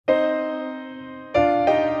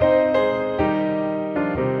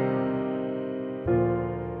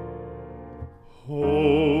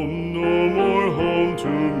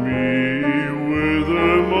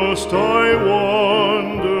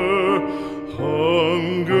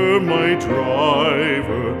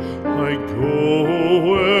river, I go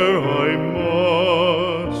where I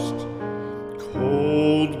must.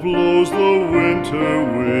 Cold blows the winter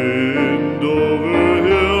wind over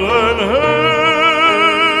hill and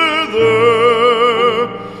heather.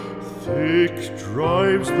 Thick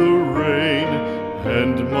drives the rain,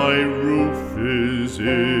 and my roof is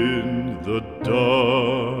in the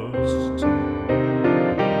dust.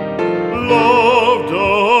 Loved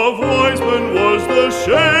of wise men was the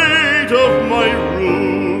shade of my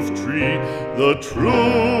roof tree. The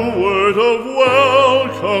true word of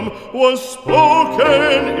welcome was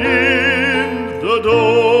spoken in the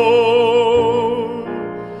door.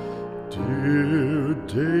 Dear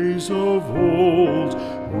days of old,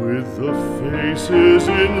 with the faces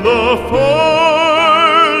in the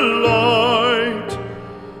firelight,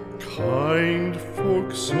 kind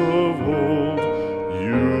folks of old,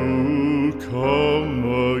 you come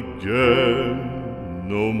again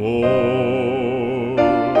no more.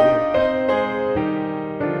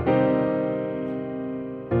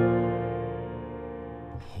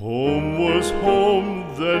 Home was home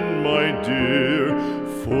then, my dear,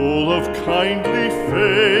 full of kindly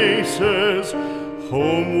faces.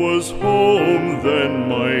 Home was home then,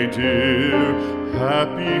 my dear,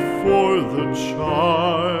 happy for the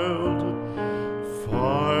child.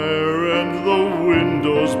 Fire and the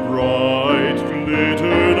windows bright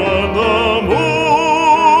glittered on the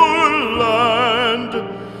moorland.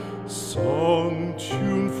 Song,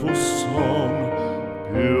 tuneful song,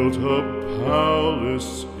 built a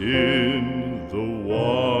palace in the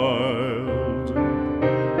wild.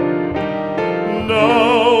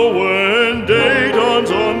 Now when day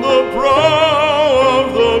dawns on the brow of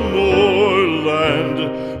the moorland,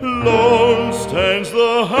 lone stands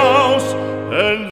the house